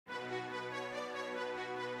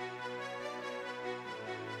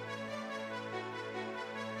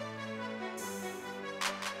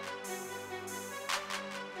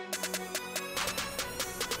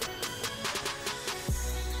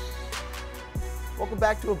Welcome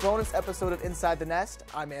back to a bonus episode of Inside the Nest.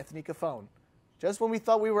 I'm Anthony Cafone. Just when we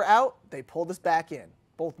thought we were out, they pulled us back in.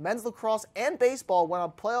 Both men's lacrosse and baseball went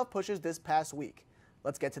on playoff pushes this past week.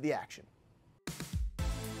 Let's get to the action.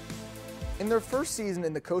 In their first season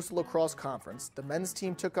in the Coastal Lacrosse Conference, the men's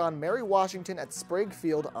team took on Mary Washington at Sprague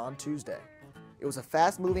Field on Tuesday. It was a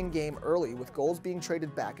fast-moving game early with goals being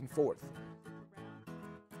traded back and forth.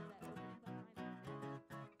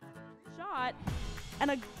 Shot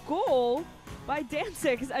and a goal by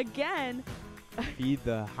Danzig again. Feed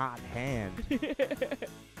the hot hand.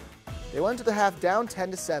 They went into the half down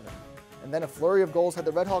 10-7, and then a flurry of goals had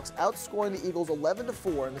the Redhawks outscoring the Eagles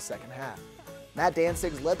 11-4 in the second half. Matt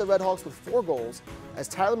Danzig led the Redhawks with 4 goals, as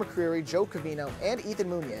Tyler McCreary, Joe Cavino, and Ethan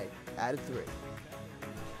Mounier added 3.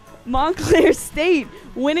 Montclair State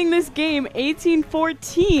winning this game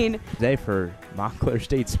 18-14. Today for Montclair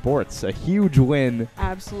State sports, a huge win.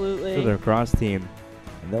 Absolutely. For their lacrosse team.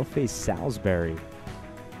 And they'll face Salisbury,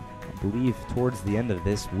 I believe, towards the end of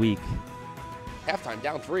this week. Halftime,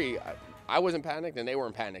 down 3. I wasn't panicked, and they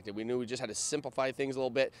weren't panicked. And we knew we just had to simplify things a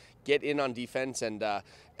little bit, get in on defense, and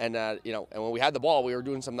when we had the ball, we were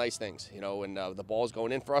doing some nice things. And the ball was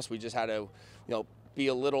going in for us. We just had to, be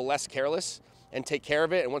a little less careless and take care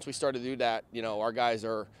of it. And once we started to do that, our guys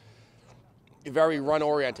are very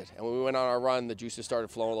run-oriented. And when we went on our run, the juices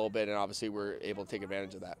started flowing a little bit, and obviously we were able to take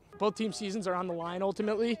advantage of that. Both team seasons are on the line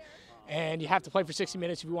ultimately, and you have to play for 60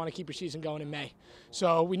 minutes if you want to keep your season going in May.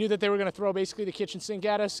 So we knew that they were going to throw basically the kitchen sink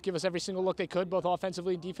at us, give us every single look they could, both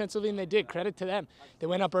offensively and defensively, and they did. Credit to them. They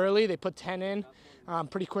went up early. They put 10 in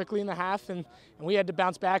pretty quickly in the half, and we had to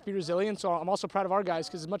bounce back, be resilient. So I'm also proud of our guys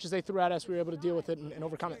because as much as they threw at us, we were able to deal with it and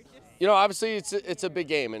overcome it. Obviously it's a big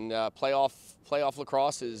game, and playoff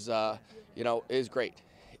lacrosse is great.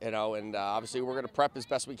 And obviously we're going to prep as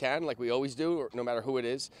best we can, like we always do, no matter who it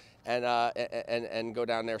is, and go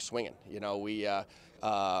down there swinging. We are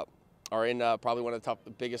in probably one of the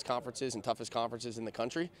biggest conferences and toughest conferences in the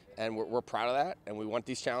country, and we're proud of that, and we want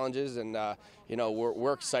these challenges, and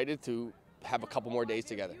we're excited to have a couple more days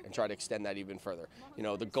together and try to extend that even further.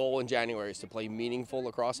 The goal in January is to play meaningful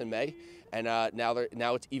lacrosse in May, and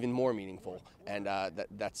now it's even more meaningful, and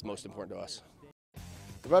that's most important to us.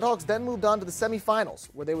 The Redhawks then moved on to the semifinals,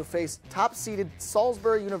 where they would face top-seeded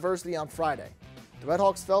Salisbury University on Friday. The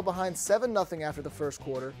Redhawks fell behind 7-0 after the first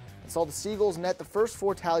quarter and saw the Seagulls net the first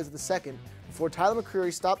 4 tallies of the second before Tyler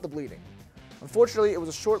McCreary stopped the bleeding. Unfortunately, it was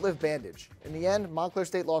a short-lived bandage. In the end, Montclair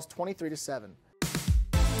State lost 23-7.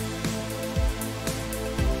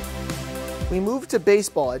 We moved to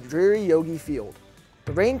baseball at Dreary Yogi Field.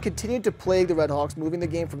 The rain continued to plague the Redhawks, moving the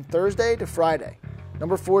game from Thursday to Friday.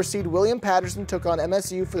 Number 4 seed William Patterson took on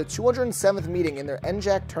MSU for the 207th meeting in their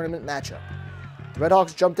NJAC tournament matchup. The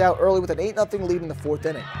Redhawks jumped out early with an 8-0 lead in the 4th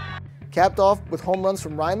inning. Capped off with home runs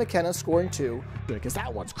from Ryan McKenna scoring 2. Because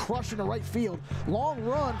that one's crushing to right field. Long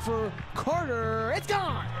run for Carter. It's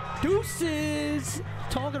gone. Deuces.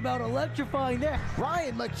 Talking about electrifying there.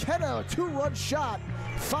 Ryan McKenna, a 2-run shot.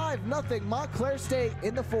 5-0 Montclair State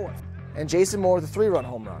in the 4th. And Jason Moore with a 3-run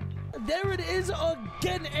home run. There it is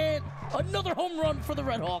again, and another home run for the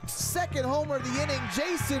Redhawks. Second homer of the inning.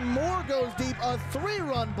 Jason Moore goes deep, a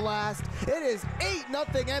 3-run blast. It is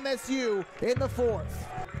 8-0 MSU in the 4th.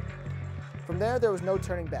 From there was no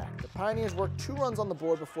turning back. The Pioneers worked 2 runs on the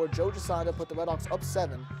board before Joe Gisanda put the Redhawks up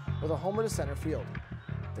 7 with a homer to center field.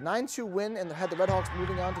 The 9-2 win and had the Redhawks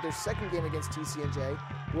moving on to their second game against TCNJ,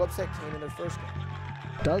 who upset Kane in their first game.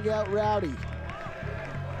 Dugout Rowdy.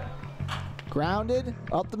 Grounded,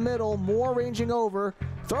 up the middle, Moore ranging over,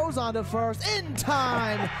 throws onto first, in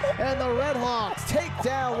time, and the Redhawks take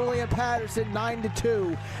down William Patterson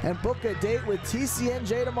 9-2 and book a date with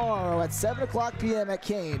TCNJ tomorrow at 7 o'clock p.m. at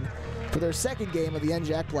Kane for their second game of the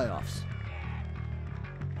NJAC playoffs.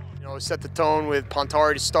 Set the tone with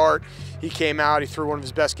Pontari to start. He came out, he threw one of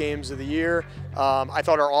his best games of the year. I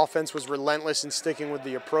thought our offense was relentless in sticking with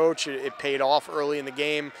the approach. It paid off early in the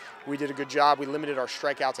game. We did a good job. We limited our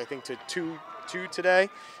strikeouts, I think, to two today.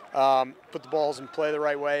 Put the balls in play the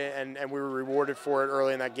right way, and we were rewarded for it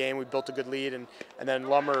early in that game. We built a good lead, and then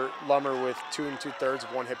Lummer with 2 2/3 of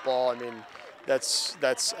 1-hit ball. I mean, that's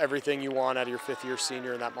everything you want out of your 5th-year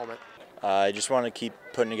senior in that moment. I just want to keep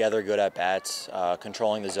putting together good at-bats,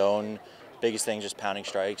 controlling the zone. Biggest thing, just pounding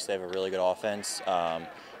strikes. They have a really good offense.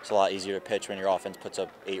 It's a lot easier to pitch when your offense puts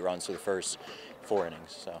up 8 runs through the first 4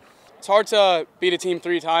 innings. So it's hard to beat a team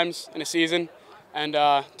 3 times in a season, and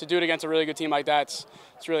to do it against a really good team like that,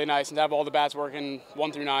 it's really nice. And to have all the bats working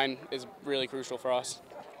 1 through 9 is really crucial for us.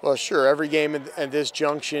 Well, sure. Every game at this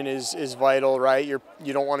junction is vital, right? You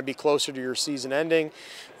don't want to be closer to your season ending.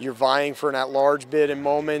 You're vying for an at-large bid in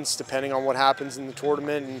moments, depending on what happens in the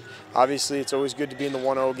tournament. And obviously, it's always good to be in the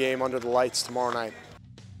 1-0 game under the lights tomorrow night.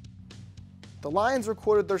 The Lions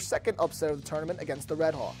recorded their second upset of the tournament against the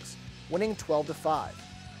Redhawks, winning 12-5.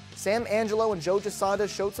 Sam Angelo and Joe Gisonda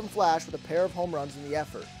showed some flash with a pair of home runs in the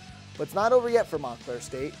effort. But it's not over yet for Montclair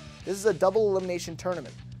State. This is a double elimination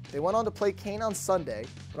tournament. They went on to play Kane on Sunday,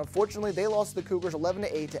 but unfortunately they lost to the Cougars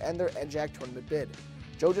 11-8 to end their NJAC tournament bid.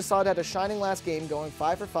 Joe Gisonda had a shining last game, going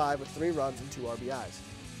 5 for 5 with 3 runs and 2 RBIs,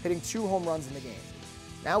 hitting 2 home runs in the game.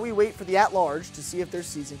 Now we wait for the at-large to see if their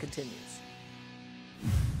season continues.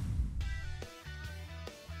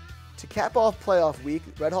 To cap off playoff week,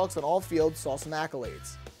 Redhawks on all fields saw some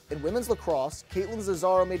accolades. In women's lacrosse, Caitlin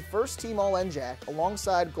Zazzaro made first-team All-NJAC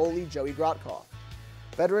alongside goalie Joey Grotkoff.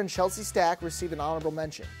 Veteran Chelsea Stack received an honorable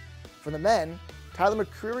mention. For the men, Tyler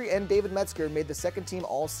McCreary and David Metzger made the second-team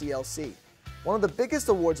All-CLC. One of the biggest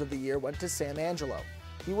awards of the year went to Sam Angelo.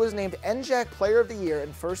 He was named NJAC Player of the Year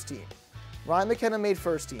in first team. Ryan McKenna made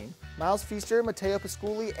first team. Miles Feaster, Matteo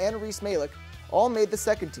Pasculi, and Reese Malick all made the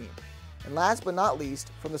second team. And last but not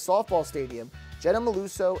least, from the softball stadium, Jenna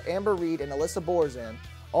Maluso, Amber Reed, and Alyssa Borzan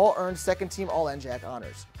all earned second-team All-NJAC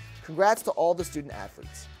honors. Congrats to all the student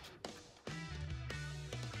athletes.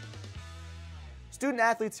 Student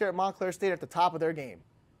athletes here at Montclair State are at the top of their game.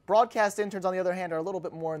 Broadcast interns, on the other hand, are a little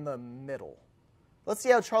bit more in the middle. Let's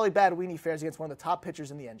see how Charlie Baduini fares against one of the top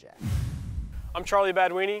pitchers in the NJAC. I'm Charlie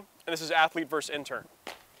Baduini, and this is Athlete vs. Intern.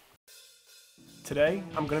 Today,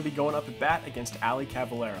 I'm going to be going up at bat against Ali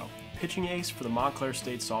Cavallero, pitching ace for the Montclair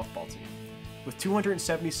State softball team. With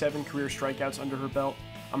 277 career strikeouts under her belt,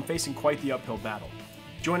 I'm facing quite the uphill battle.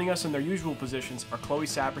 Joining us in their usual positions are Chloe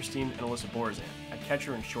Saperstein and Alyssa Borzan at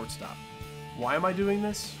catcher and shortstop. Why am I doing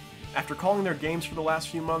this? After calling their games for the last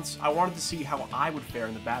few months, I wanted to see how I would fare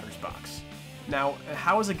in the batter's box. Now,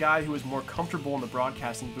 how is a guy who is more comfortable in the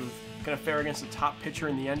broadcasting booth going to fare against the top pitcher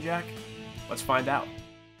in the NJAC? Let's find out.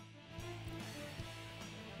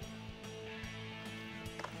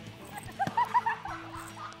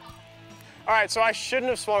 All right, so I shouldn't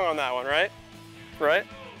have swung on that one, right? Right?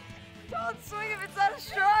 Don't swing if it's not a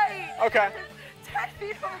strike. Okay. 10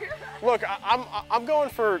 feet over your head. Look, I'm going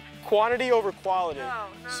for quantity over quality. No.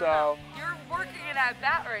 So. You're working it at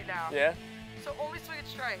bat right now. Yeah. So only swing it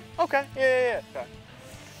straight. Okay. Yeah. Okay.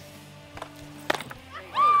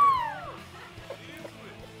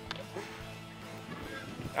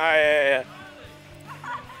 All right. Yeah.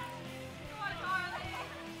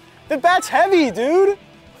 The bat's heavy, dude.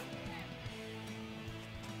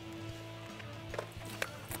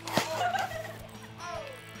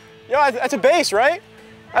 Yo, that's a base, right?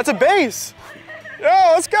 That's a base. Yo,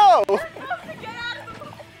 let's go. All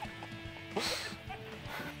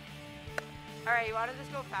right, you want to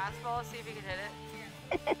just go fastball, see if you can hit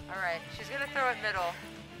it? All right, she's going to throw it middle.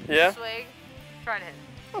 Yeah? Swing, try to hit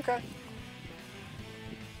it. Okay.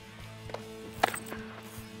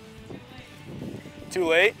 Too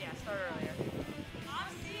late? Yeah, start earlier.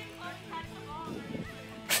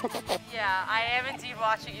 Yeah, I am indeed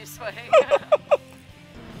watching you swing.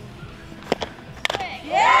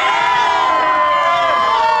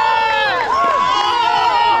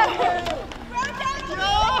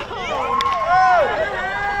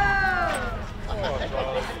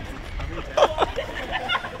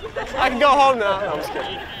 I can go home now. No, I'm just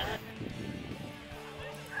kidding.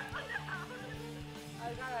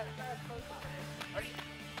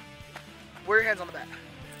 Where are your hands on the bat?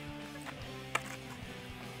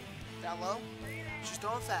 Down low? She's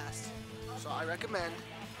throwing fast. So I recommend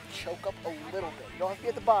choke up a little bit. You don't have to be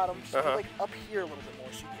at the bottom, just get like up here a little bit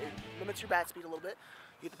more. So it limits your bat speed a little bit.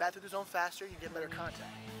 You get the bat through the zone faster, you get better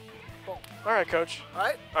contact. Boom. All right, coach. All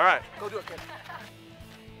right? All right. Go do it, kid.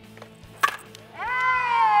 Hey,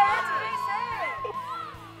 that's a base hit.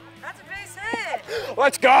 That's a base hit.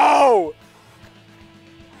 Let's go.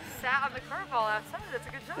 Sat on the curveball outside. That's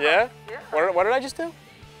a good job. Yeah? Yeah. What did I just do?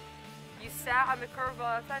 You sat on the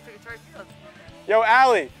curveball outside, took it to right field. Yo,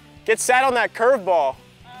 Allie, get sat on that curveball.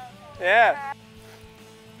 Yeah.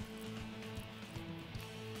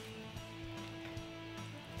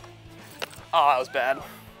 Oh, that was bad.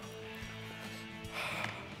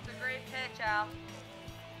 It's a great pitch, Al.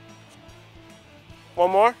 One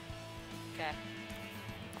more? Okay.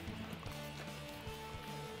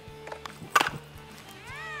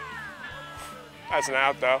 That's an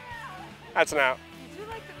out, though. That's an out. You do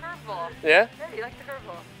like the curveball. Yeah? Yeah, you like the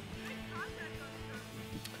curveball.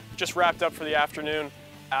 Just wrapped up for the afternoon.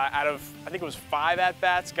 Out of, I think it was 5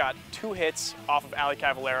 at-bats, got 2 hits off of Ali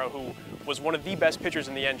Cavallero, who was one of the best pitchers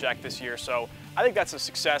in the NJAC this year. So I think that's a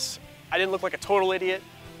success. I didn't look like a total idiot,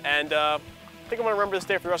 and I think I'm going to remember this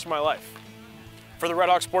day for the rest of my life. For the Red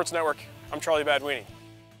Hawk Sports Network, I'm Charlie Baduini.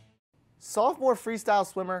 Sophomore freestyle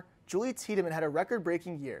swimmer Julie Tiedemann had a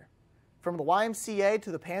record-breaking year. From the YMCA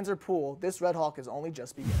to the Panzer Pool, this Red Hawk has only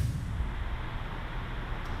just begun.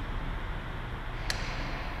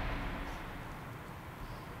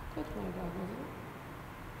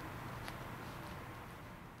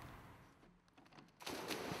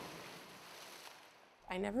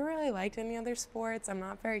 I never really liked any other sports. I'm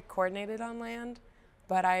not very coordinated on land,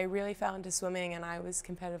 but I really fell into swimming, and I was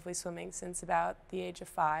competitively swimming since about the age of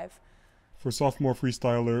 5. For sophomore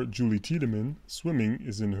freestyler Julie Tiedemann, swimming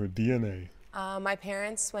is in her DNA. My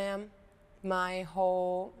parents swam. My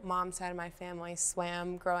whole mom's side of my family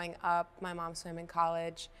swam growing up. My mom swam in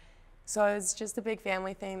college. So it was just a big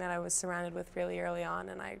family thing that I was surrounded with really early on,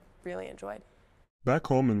 and I really enjoyed. Back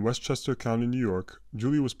home in Westchester County, New York,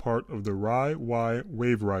 Julie was part of the Rye-Y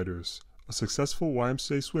Wave Riders, a successful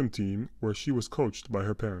YMCA swim team where she was coached by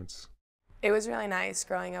her parents. It was really nice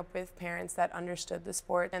growing up with parents that understood the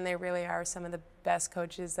sport, and they really are some of the best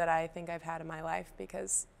coaches that I think I've had in my life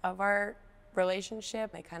because of our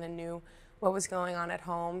relationship. They kind of knew what was going on at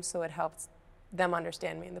home, so it helped them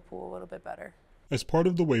understand me in the pool a little bit better. As part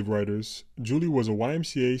of the Wave Riders, Julie was a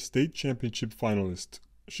YMCA state championship finalist.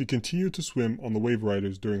 She continued to swim on the Wave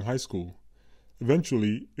Riders during high school.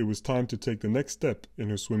 Eventually, it was time to take the next step in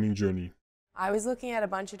her swimming journey. I was looking at a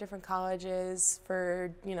bunch of different colleges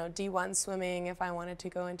for, D1 swimming if I wanted to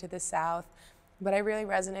go into the South, but I really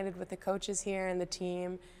resonated with the coaches here and the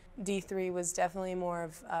team. D3 was definitely more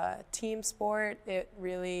of a team sport. It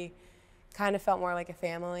really kind of felt more like a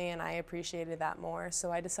family, and I appreciated that more.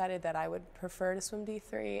 So I decided that I would prefer to swim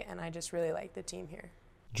D3, and I just really liked the team here.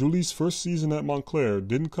 Julie's first season at Montclair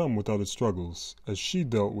didn't come without its struggles, as she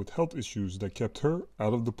dealt with health issues that kept her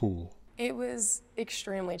out of the pool. It was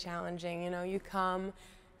extremely challenging. You come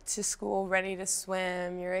to school ready to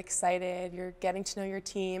swim, you're excited, you're getting to know your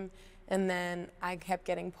team, and then I kept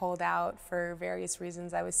getting pulled out for various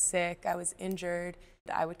reasons. I was sick, I was injured.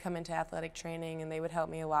 I would come into athletic training and they would help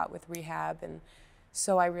me a lot with rehab, and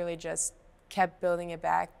so I really just kept building it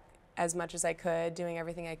back as much as I could, doing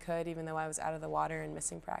everything I could, even though I was out of the water and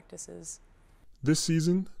missing practices. This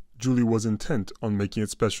season, Julie was intent on making it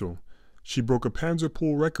special. She broke a Panzer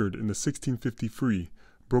Pool record in the 1650 free,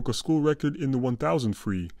 broke a school record in the 1000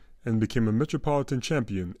 free, and became a metropolitan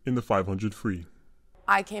champion in the 500 free.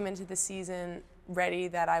 I came into the season ready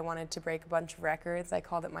that I wanted to break a bunch of records. I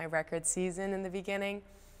called it my record season in the beginning.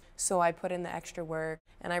 So I put in the extra work,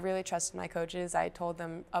 and I really trusted my coaches. I told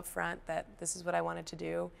them up front that this is what I wanted to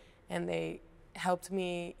do, and they helped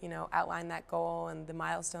me, outline that goal and the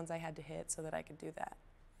milestones I had to hit so that I could do that.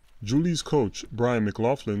 Julie's coach, Brian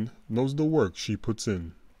McLaughlin, knows the work she puts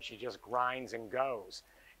in. She just grinds and goes,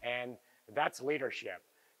 and that's leadership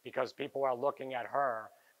because people are looking at her.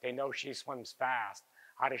 They know she swims fast.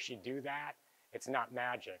 How does she do that? It's not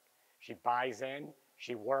magic. She buys in,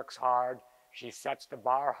 she works hard, she sets the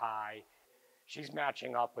bar high. She's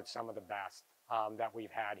matching up with some of the best that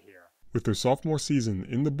we've had here. With her sophomore season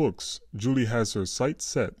in the books, Julie has her sights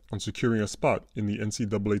set on securing a spot in the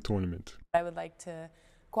NCAA tournament. I would like to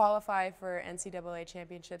qualify for NCAA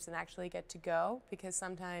championships and actually get to go, because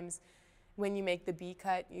sometimes when you make the B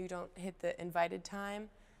cut, you don't hit the invited time.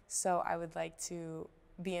 So I would like to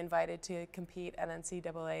be invited to compete at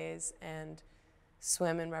NCAAs and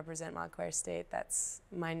swim and represent Montclair State. That's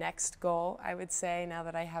my next goal, I would say, now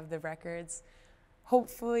that I have the records.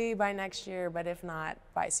 Hopefully by next year, but if not,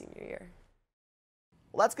 by senior year.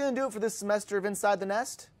 Well, that's going to do it for this semester of Inside the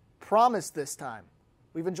Nest. Promise this time.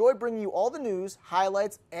 We've enjoyed bringing you all the news,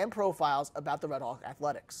 highlights, and profiles about the Red Hawk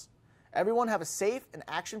athletics. Everyone have a safe and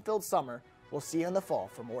action-filled summer. We'll see you in the fall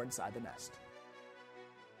for more Inside the Nest.